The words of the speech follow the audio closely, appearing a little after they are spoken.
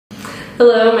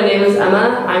Hello, my name is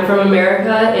Emma. I'm from America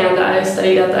and I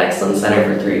studied at the Excellence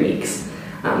Center for 3 weeks.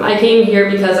 I came here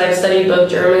because I've studied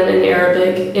both German and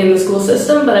Arabic in the school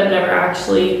system, but I've never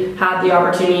actually had the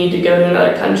opportunity to go to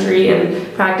another country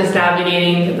and practice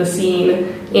navigating the scene.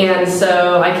 And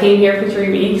so I came here for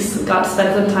 3 weeks, got to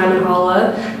spend some time in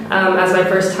Halle as my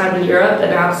first time in Europe,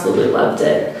 and absolutely loved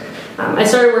it. I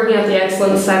started working at the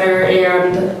Excellence Center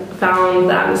and found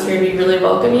the atmosphere to be really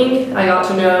welcoming. I got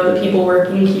to know the people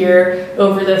working here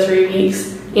over the 3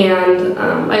 weeks, and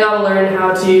I got to learn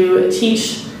how to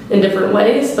teach in different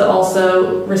ways, but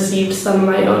also received some of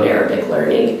my own Arabic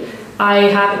learning. I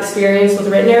have experience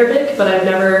with written Arabic, but I've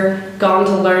never gone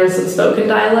to learn some spoken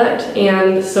dialect,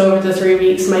 and so over the 3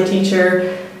 weeks my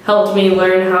teacher helped me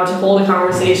learn how to hold a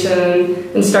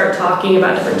conversation and start talking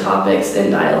about different topics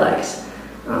in dialect.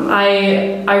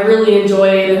 I really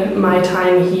enjoyed my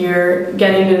time here,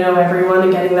 getting to know everyone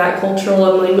and getting that cultural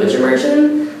and language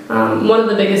immersion. One of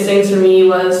the biggest things for me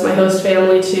was my host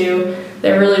family too.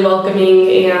 They're really welcoming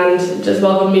and just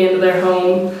welcomed me into their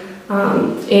home.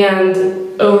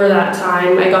 And over that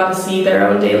time, I got to see their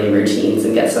own daily routines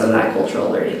and get some of that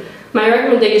cultural learning. My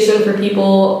recommendation for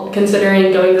people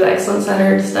considering going to the Excellence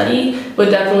Center to study would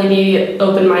definitely be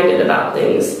open-minded about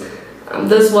things.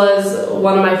 This was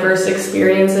one of my first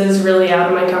experiences really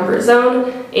out of my comfort zone,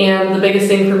 and the biggest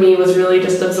thing for me was really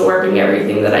just absorbing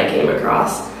everything that I came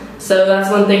across. So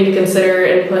that's one thing to consider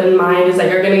and put in mind, is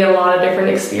that you're going to get a lot of different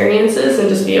experiences and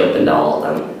just be open to all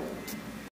of them.